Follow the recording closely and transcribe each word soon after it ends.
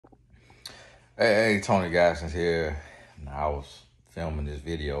Hey, Tony Gaskins here. I was filming this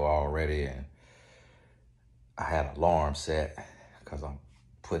video already, and I had an alarm set because I'm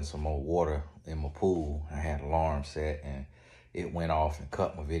putting some more water in my pool. I had an alarm set, and it went off and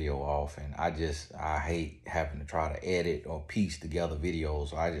cut my video off. And I hate having to try to edit or piece together videos,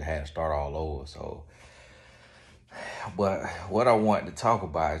 so I just had to start all over. But what I want to talk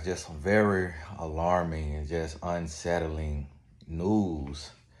about is just some very alarming and just unsettling news.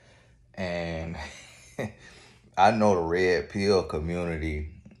 And I know the red pill community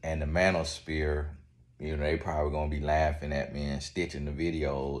and the manosphere, they probably gonna be laughing at me and stitching the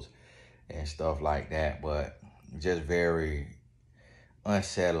videos and stuff like that. But just very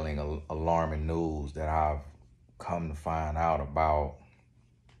unsettling, alarming news that I've come to find out about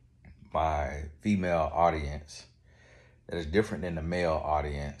my female audience that is different than the male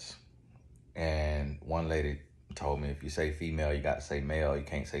audience. And one lady told me, if you say female, you got to say male. You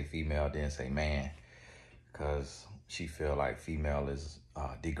can't say female, then say man, because she feel like female is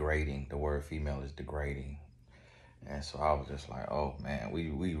degrading. The word female is degrading. And so I was just like, oh man,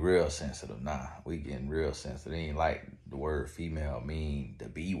 we real sensitive now. We getting real sensitive. It ain't like the word female mean the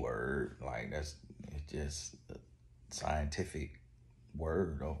B word. Like it's just a scientific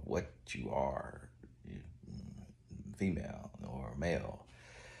word of what you are, female or male.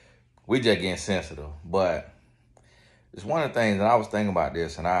 We just getting sensitive. But it's one of the things that I was thinking about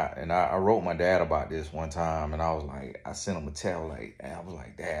this, and I wrote my dad about this one time, and I was like, I sent him a tell, and I was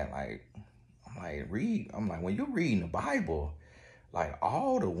like, Dad, I'm like, when you're reading the Bible, like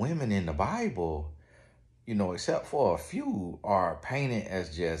all the women in the Bible, except for a few, are painted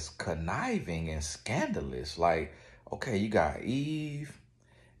as just conniving and scandalous. Like, okay, you got Eve,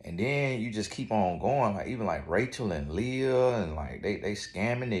 and then you just keep on going, like even like Rachel and Leah, and like they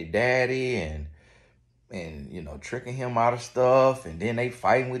scamming their daddy and tricking him out of stuff, and then they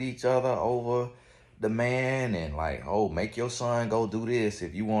fighting with each other over the man, and like, oh, make your son go do this.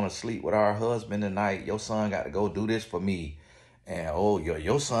 If you want to sleep with our husband tonight, your son got to go do this for me. And oh,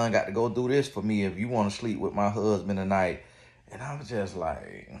 your son got to go do this for me if you want to sleep with my husband tonight. And I was just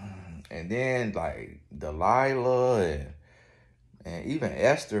like, and then like Delilah and even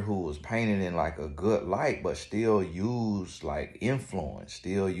Esther, who was painted in like a good light, but still used like influence,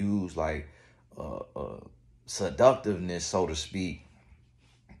 still used like seductiveness, so to speak,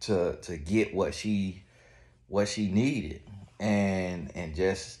 to get what she needed. And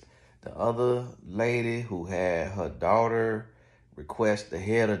just the other lady who had her daughter request the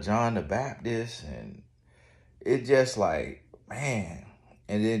head of John the Baptist, and it just like, man.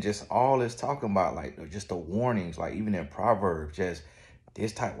 And then just all this talking about like just the warnings, like even in Proverbs, just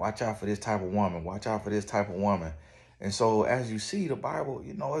this type, watch out for this type of woman, watch out for this type of woman. And so as you see, the Bible,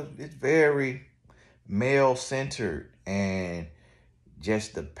 it's very male-centered, and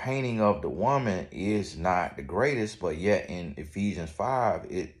just the painting of the woman is not the greatest. But yet in Ephesians 5,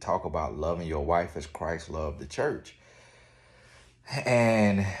 it talk about loving your wife as Christ loved the church,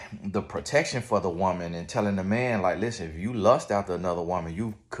 and the protection for the woman, and telling the man, like, listen, if you lust after another woman,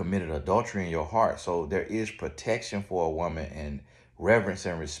 you committed adultery in your heart. So there is protection for a woman, and reverence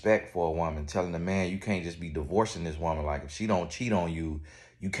and respect for a woman, telling the man, you can't just be divorcing this woman. Like, if she don't cheat on you,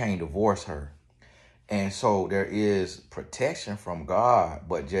 you can't divorce her. And so there is protection from God,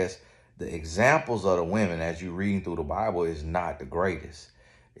 but just the examples of the women as you reading through the Bible is not the greatest.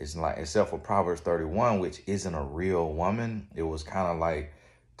 It's like, except for Proverbs 31, which isn't a real woman. It was kind of like,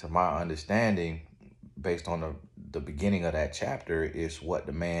 to my understanding, based on the beginning of that chapter, is what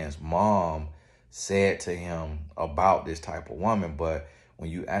the man's mom said to him about this type of woman. But when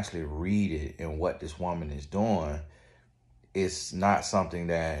you actually read it and what this woman is doing, it's not something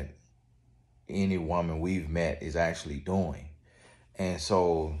that any woman we've met is actually doing. And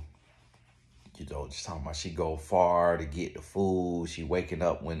so, just talking about, she go far to get the food. She waking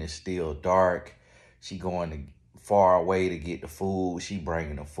up when it's still dark. She going to far away to get the food. She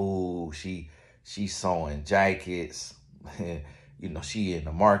bringing the food. She sewing jackets. She in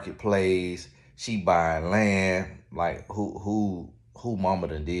the marketplace. She buying land. Like, who mama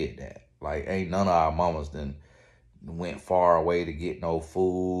done did that? Like, ain't none of our mamas done went far away to get no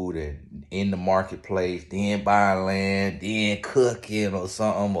food, and in the marketplace, then buying land, then cooking or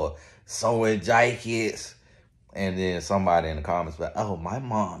something, or sewing jackets. And then somebody in the comments like, oh, my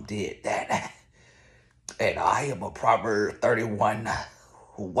mom did that. And I am a Proverbs 31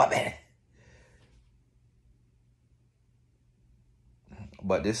 woman.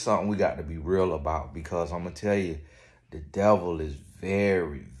 But this is something we got to be real about, because I'm going to tell you, the devil is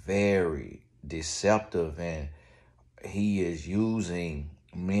very, very deceptive, and he is using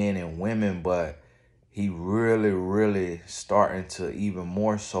men and women, but he really starting to even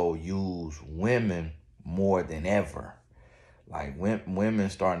more so use women more than ever. Like women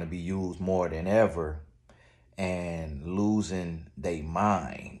starting to be used more than ever and losing their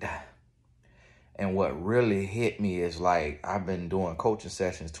mind. And what really hit me is like, I've been doing coaching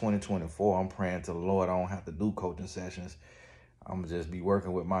sessions 2024. I'm praying to the Lord I don't have to do coaching sessions. I'm going to just be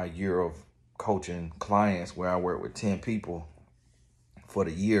working with my year of coaching clients where I work with 10 people for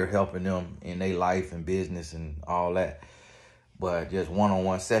the year, helping them in their life and business and all that. But just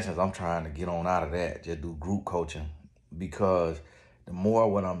one-on-one sessions, I'm trying to get on out of that, just do group coaching. Because the more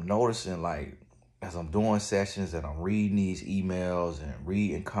what I'm noticing, like as I'm doing sessions and I'm reading these emails and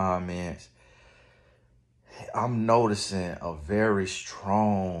reading comments, I'm noticing a very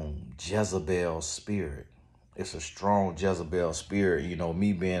strong Jezebel spirit. It's a strong Jezebel spirit. You know,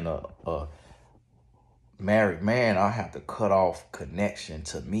 me being a married man, I have to cut off connection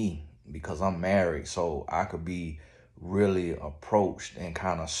to me because I'm married. So I could be really approached and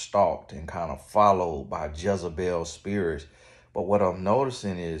kind of stalked and kind of followed by Jezebel spirits. But what I'm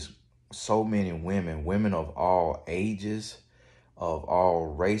noticing is so many women of all ages, of all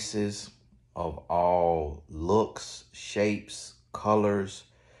races, of all looks, shapes, colors,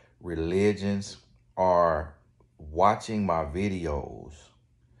 religions are watching my videos,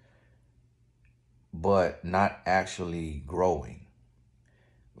 but not actually growing,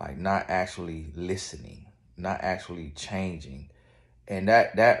 like not actually listening, not actually changing. And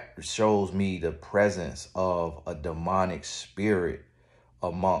that shows me the presence of a demonic spirit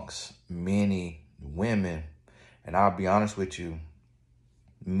amongst many women. And I'll be honest with you,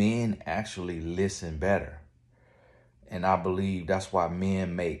 men actually listen better. And I believe that's why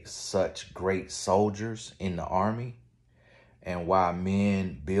men make such great soldiers in the army, and why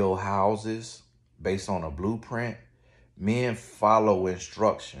men build houses based on a blueprint. Men follow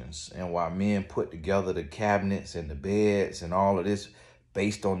instructions, and why men put together the cabinets and the beds and all of this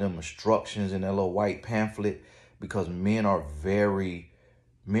based on them instructions in that little white pamphlet, because men are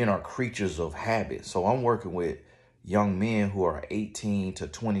creatures of habit. So I'm working with young men who are 18 to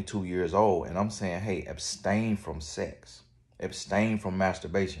 22 years old, and I'm saying, hey, abstain from sex, abstain from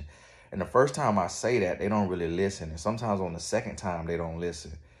masturbation. And the first time I say that, they don't really listen. And sometimes on the second time, they don't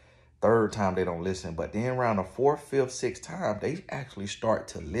listen. Third time, they don't listen. But then around the fourth, fifth, sixth time, they actually start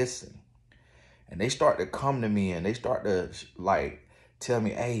to listen. And they start to come to me and they start to like tell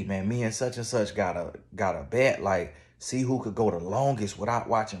me, hey, man, me and such got a bet. Like, see who could go the longest without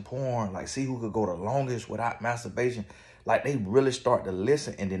watching porn. Like, see who could go the longest without masturbation. Like, they really start to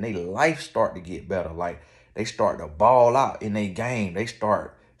listen, and then their life start to get better. Like, they start to ball out in their game. They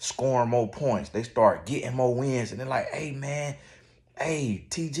start scoring more points. They start getting more wins. And they're like, hey, man, hey,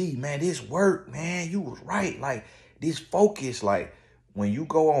 TG, man, this worked, man. You was right. Like, this focus, like, when you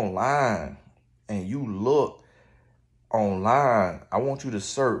go online and you look online, I want you to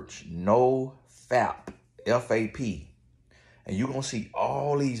search NoFap, F-A-P. And you're going to see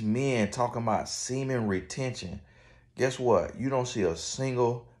all these men talking about semen retention. Guess what? You don't see a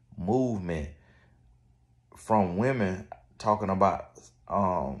single movement from women talking about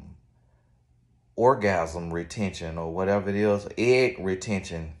orgasm retention or whatever it is, egg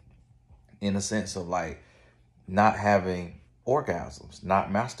retention, in the sense of like not having orgasms,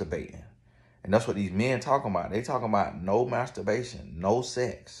 not masturbating. And that's what these men talking about. They talking about no masturbation, no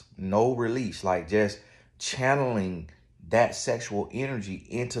sex, no release, like just channeling that sexual energy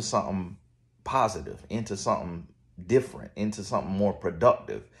into something positive, into something different, into something more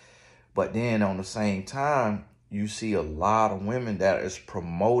productive. But then on the same time, you see a lot of women that is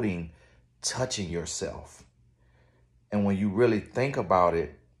promoting touching yourself. And when you really think about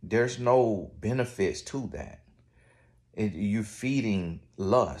it, there's no benefits to that. You feeding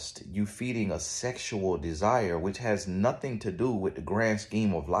lust, you feeding a sexual desire, which has nothing to do with the grand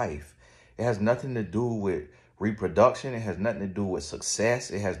scheme of life. It has nothing to do with reproduction. It has nothing to do with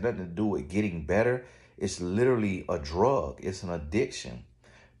success. It has nothing to do with getting better. It's literally a drug. It's an addiction.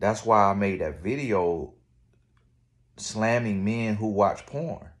 That's why I made that video slamming men who watch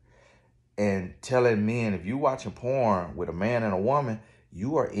porn and telling men, if you watching porn with a man and a woman,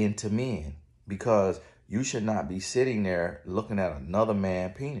 you are into men, because you should not be sitting there looking at another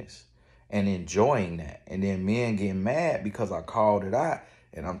man's penis and enjoying that. And then men getting mad because I called it out.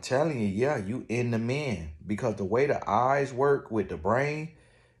 And I'm telling you, yeah, you into men, because the way the eyes work with the brain,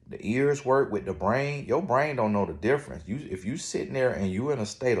 the ears work with the brain, your brain don't know the difference. If you sitting there and you in a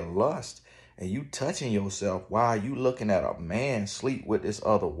state of lust and you touching yourself while you looking at a man sleep with this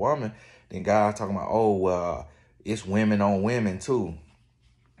other woman, then guys talking about, oh, it's women on women too.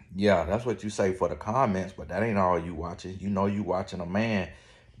 Yeah, that's what you say for the comments, but that ain't all you watching. You know you watching a man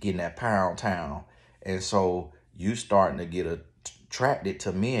getting that pound town. And so you starting to get attracted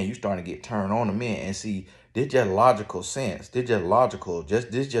to men. You starting to get turned on to men. And see, this just logical sense. This just logical.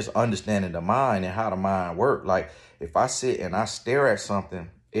 This just understanding the mind and how the mind works. Like if I sit and I stare at something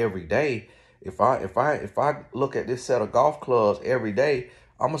every day, if I look at this set of golf clubs every day,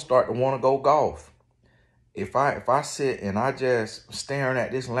 I'm gonna start to want to go golf. If I sit and I just staring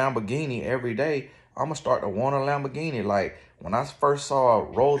at this Lamborghini every day, I'm gonna start to want a Lamborghini. Like when I first saw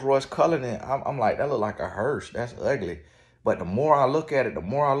Rolls Royce Cullinan, I'm like, that look like a hearse. That's ugly. But the more I look at it,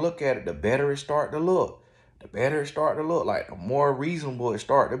 the better it start to look. The better it start to look. Like the more reasonable it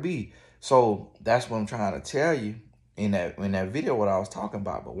start to be. So that's what I'm trying to tell you in that video, what I was talking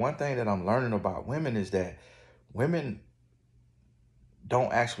about. But one thing that I'm learning about women is that women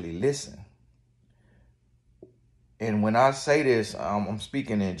don't actually listen. And when I say this, I'm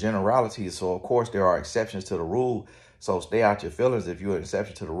speaking in generalities. So, of course, there are exceptions to the rule. So stay out your feelings if you're an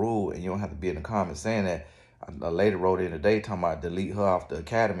exception to the rule, and you don't have to be in the comments saying that. A lady wrote in today talking about delete her off the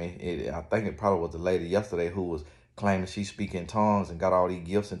academy. I think it probably was the lady yesterday who was claiming she speak in tongues and got all these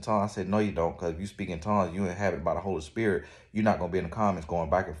gifts in tongues. I said, no, you don't, because if you speak in tongues, you inhabit by the Holy Spirit. You're not going to be in the comments going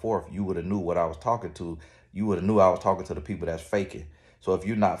back and forth. You would have knew what I was talking to. You would have knew I was talking to the people that's faking. So if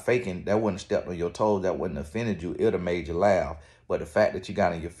you're not faking, that wouldn't have stepped on your toes. That wouldn't have offended you. It would have made you laugh. But the fact that you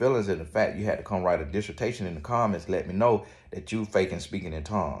got in your feelings and the fact you had to come write a dissertation in the comments let me know that you faking speaking in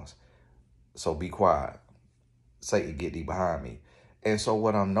tongues. So be quiet. Satan, get thee behind me. And so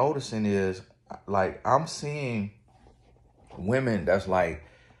what I'm noticing is, like, I'm seeing women that's like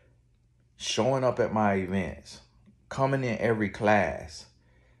showing up at my events, coming in every class,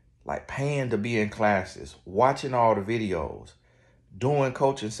 like paying to be in classes, watching all the videos, doing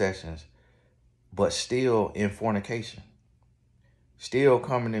coaching sessions, but still in fornication. Still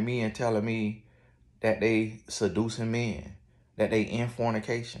coming to me and telling me that they seducing men, that they in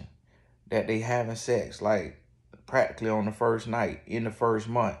fornication, that they having sex, like practically on the first night, in the first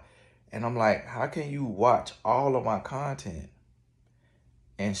month. And I'm like, how can you watch all of my content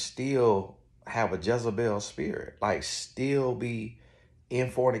and still have a Jezebel spirit? Like still be in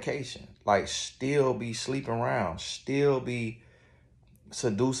fornication, like still be sleeping around, still be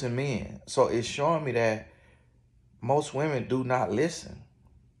seducing men. So it's showing me that most women do not listen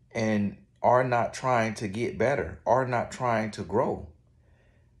and are not trying to get better, are not trying to grow.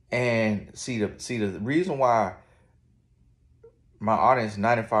 And see the reason why my audience is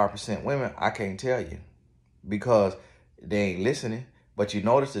 95% women, I can't tell you, because they ain't listening. But you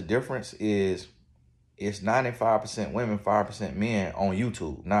notice the difference is it's 95% women, 5% men on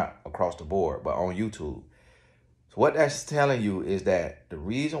YouTube, not across the board, but on YouTube. So what that's telling you is that the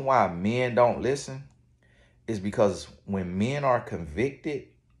reason why men don't listen is because when men are convicted,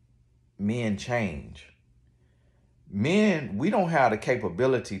 men change. Men, we don't have the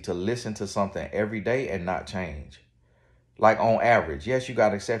capability to listen to something every day and not change. Like on average, yes, you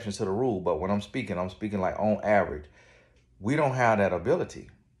got exceptions to the rule, but when I'm speaking like on average. We don't have that ability.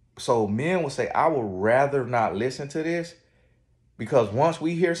 So men will say, I would rather not listen to this, because once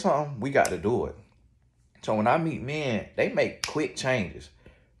we hear something, we got to do it. So when I meet men, they make quick changes.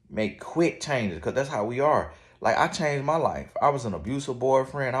 Because that's how we are. Like, I changed my life. I was an abusive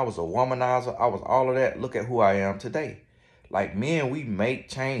boyfriend. I was a womanizer. I was all of that. Look at who I am today. Like, men, we make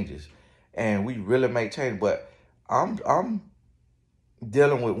changes. And we really make changes. But I'm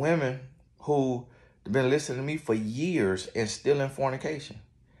dealing with women who have been listening to me for years and still in fornication.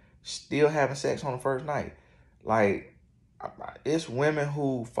 Still having sex on the first night. Like, it's women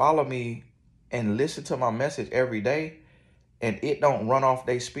who follow me and listen to my message every day, and it don't run off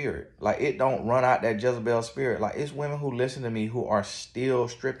their spirit. Like, it don't run out that Jezebel spirit. Like, it's women who listen to me who are still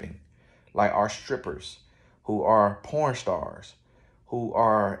stripping. Like, are strippers, who are porn stars, who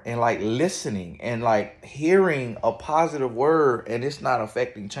are, and like listening and like hearing a positive word, and it's not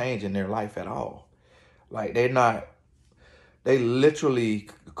affecting change in their life at all. Like, they literally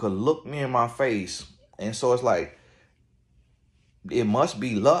could look me in my face. And so it's like, it must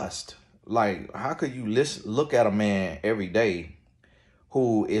be lust. Like, how could you look at a man every day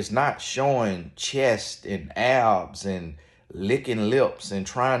who is not showing chest and abs and licking lips and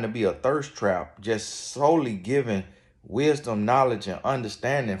trying to be a thirst trap, just solely giving wisdom, knowledge, and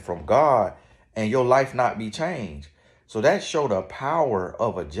understanding from God, and your life not be changed? So that showed the power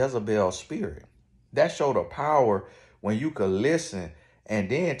of a Jezebel spirit. That showed the power when you could listen. And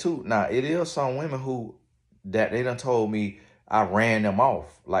then too, now it is some women who, that they done told me I ran them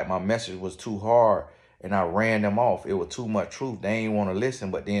off. Like, my message was too hard and I ran them off. It was too much truth. They ain't want to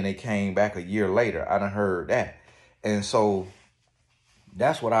listen, but then they came back a year later. I done heard that. And so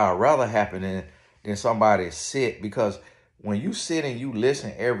that's what I'd rather happen than somebody sit. Because when you sit and you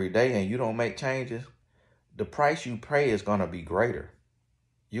listen every day and you don't make changes, the price you pay is going to be greater.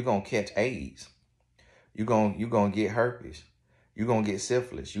 You're going to catch AIDS. You're going to get herpes. You're going to get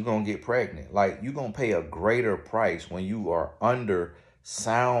syphilis. You're going to get pregnant. Like, you're going to pay a greater price when you are under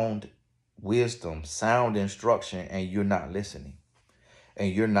sound wisdom, sound instruction, and you're not listening.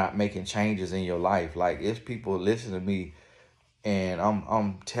 And you're not making changes in your life. Like, it's people listen to me, and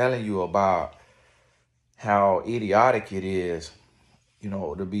I'm telling you about how idiotic it is, you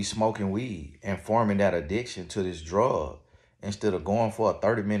know, to be smoking weed and forming that addiction to this drug instead of going for a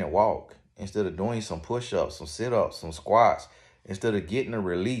 30-minute walk, instead of doing some push-ups, some sit-ups, some squats, instead of getting a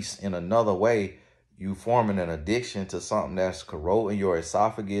release in another way. You forming an addiction to something that's corroding your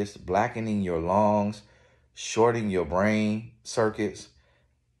esophagus, blackening your lungs, shorting your brain circuits,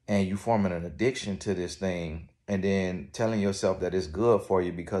 and you forming an addiction to this thing, and then telling yourself that it's good for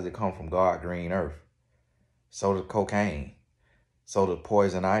you because it comes from God, green earth. So does cocaine. So does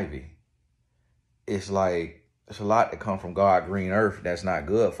poison ivy. It's like, it's a lot that comes from God, green earth that's not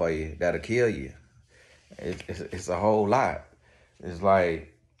good for you, that'll kill you. It's a whole lot. It's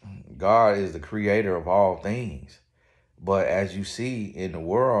like God is the creator of all things. But as you see in the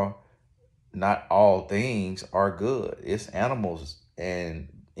world, not all things are good. It's animals and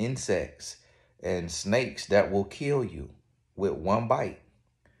insects and snakes that will kill you with one bite,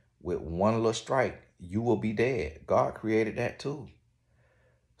 with one little strike. You will be dead. God created that too.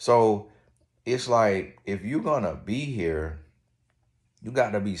 So it's like, if you're going to be here, you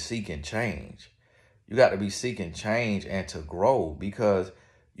got to be seeking change. You got to be seeking change and to grow, because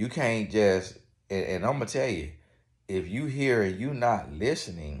you can't just, and I'm going to tell you, if you here and you not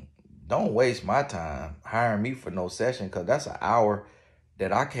listening, don't waste my time hiring me for no session, because that's an hour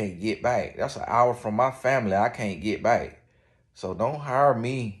that I can't get back. That's an hour from my family I can't get back. So don't hire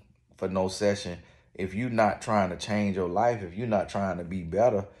me for no session if you're not trying to change your life, if you're not trying to be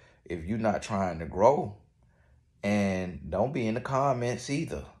better, if you're not trying to grow. And don't be in the comments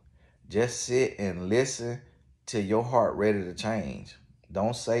either. Just sit and listen till your heart ready to change.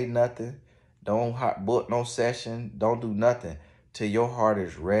 Don't say nothing. Don't book no session. Don't do nothing till your heart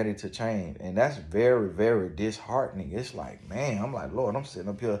is ready to change. And that's very, very disheartening. It's like, man, I'm like, Lord, I'm sitting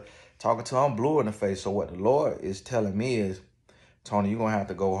up here talking to, I'm blue in the face. So what the Lord is telling me is, Tony, you're going to have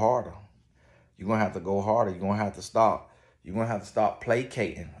to go harder. You're going to have to go harder. You're going to have to stop. You're going to have to stop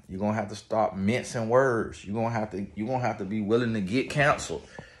placating. You're going to have to stop mincing words. You're going to have to be willing to get canceled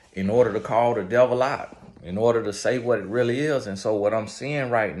in order to call the devil out, in order to say what it really is. And so what I'm seeing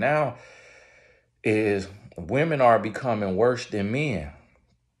right now is women are becoming worse than men.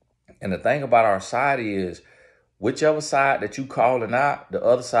 And the thing about our society is, whichever side that you calling out, the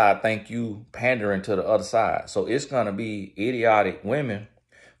other side think you pandering to the other side. So it's going to be idiotic women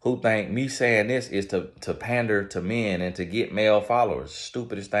who think me saying this is to pander to men and to get male followers.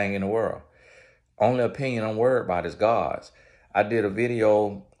 Stupidest thing in the world. Only opinion I'm worried about is God's. I did a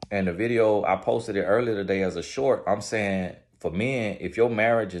video, and the video, I posted it earlier today as a short. I'm saying, for men, if your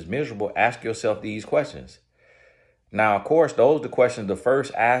marriage is miserable, ask yourself these questions. Now, of course, those are the questions to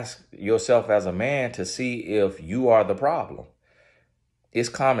first ask yourself as a man to see if you are the problem. It's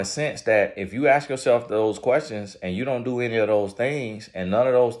common sense that if you ask yourself those questions and you don't do any of those things, and none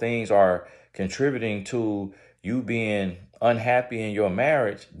of those things are contributing to you being unhappy in your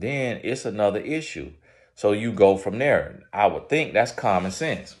marriage, then it's another issue. So you go from there. I would think that's common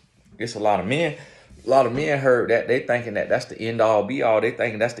sense. It's a lot of men heard that, they thinking that that's the end all be all. They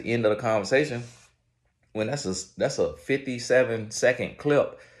thinking that's the end of the conversation, when that's a 57-second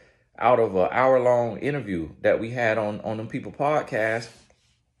clip out of an hour-long interview that we had on Them People podcast.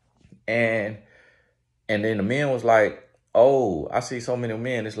 And then the men was like, oh, I see so many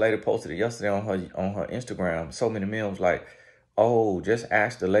men. This lady posted it yesterday on her Instagram. So many men was like, oh, just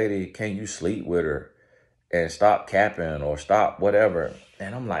ask the lady, can you sleep with her, and stop capping or stop whatever.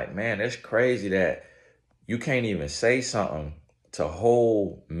 And I'm like, man, it's crazy that you can't even say something to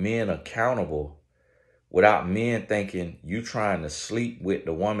hold men accountable without men thinking you trying to sleep with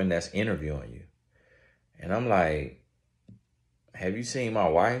the woman that's interviewing you. And I'm like, have you seen my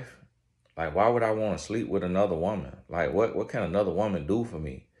wife? Like, why would I want to sleep with another woman? Like, what can another woman do for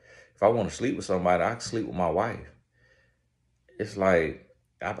me? If I want to sleep with somebody, I can sleep with my wife. It's like,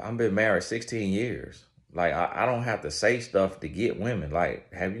 I've been married 16 years. Like, I don't have to say stuff to get women.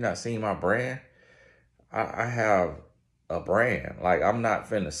 Like, have you not seen my brand? I have a brand. Like, I'm not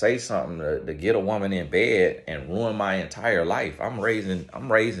finna say something to get a woman in bed and ruin my entire life. I'm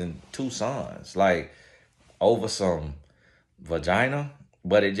raising 2 sons, like, over some vagina.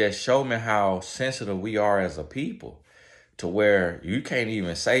 But it just showed me how sensitive we are as a people, to where you can't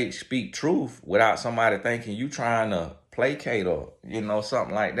even speak truth without somebody thinking you trying to placate or,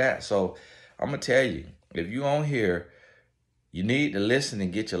 something like that. So I'm going to tell you, If you on here, you need to listen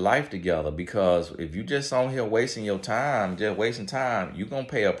and get your life together, because if you just on here wasting your time, just wasting time, you're going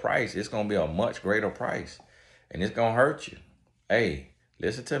to pay a price. It's going to be a much greater price, and it's going to hurt you. Hey,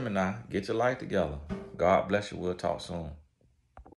 listen to me now. Get your life together. God bless you. We'll talk soon.